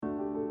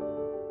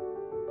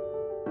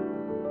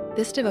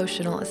This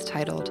devotional is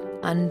titled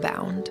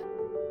Unbound.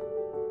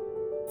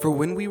 For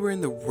when we were in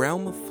the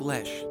realm of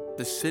flesh,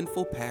 the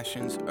sinful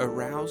passions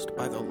aroused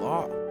by the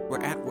law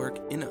were at work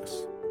in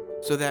us,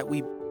 so that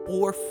we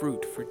bore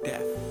fruit for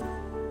death.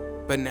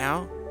 But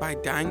now, by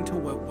dying to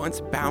what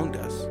once bound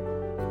us,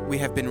 we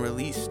have been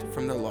released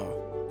from the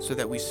law, so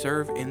that we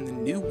serve in the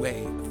new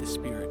way of the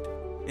Spirit,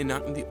 and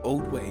not in the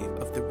old way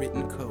of the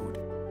written code.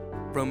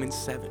 Romans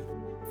 7,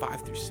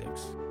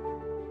 5-6.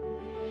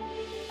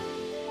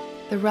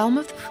 The realm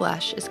of the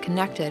flesh is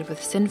connected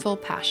with sinful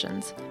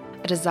passions,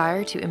 a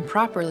desire to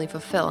improperly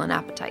fulfill an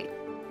appetite.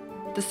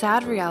 The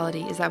sad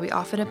reality is that we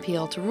often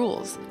appeal to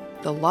rules,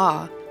 the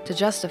law, to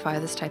justify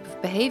this type of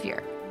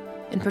behavior.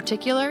 In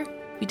particular,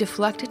 we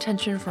deflect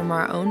attention from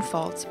our own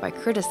faults by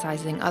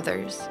criticizing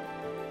others.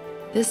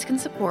 This can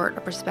support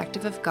a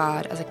perspective of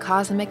God as a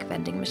cosmic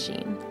vending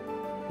machine.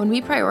 When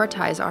we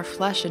prioritize our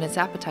flesh and its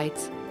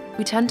appetites,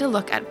 we tend to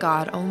look at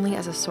God only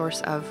as a source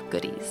of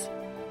goodies.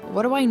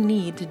 What do I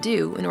need to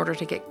do in order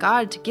to get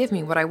God to give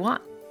me what I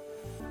want?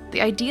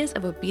 The ideas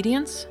of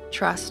obedience,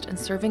 trust, and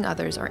serving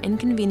others are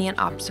inconvenient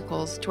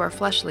obstacles to our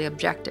fleshly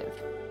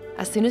objective.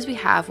 As soon as we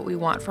have what we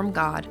want from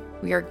God,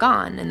 we are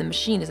gone and the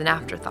machine is an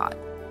afterthought,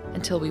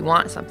 until we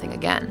want something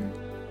again.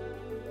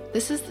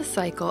 This is the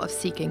cycle of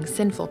seeking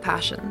sinful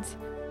passions.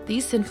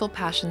 These sinful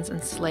passions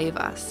enslave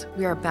us.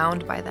 We are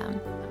bound by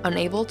them,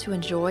 unable to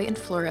enjoy and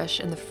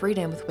flourish in the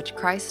freedom with which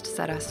Christ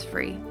set us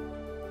free.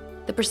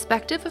 The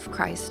perspective of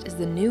Christ is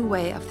the new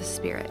way of the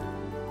Spirit.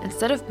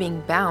 Instead of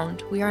being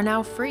bound, we are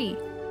now free.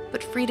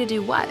 But free to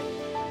do what?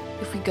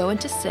 If we go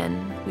into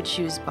sin, we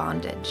choose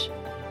bondage.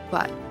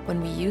 But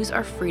when we use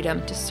our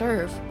freedom to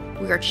serve,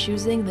 we are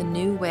choosing the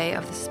new way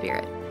of the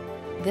Spirit.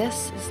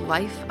 This is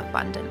life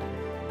abundant.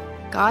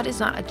 God is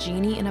not a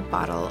genie in a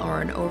bottle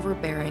or an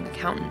overbearing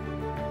accountant.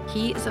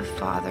 He is a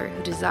Father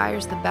who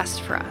desires the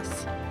best for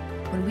us.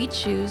 When we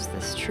choose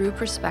this true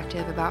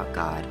perspective about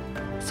God,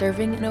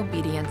 serving and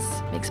obedience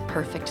makes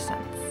perfect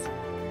sense.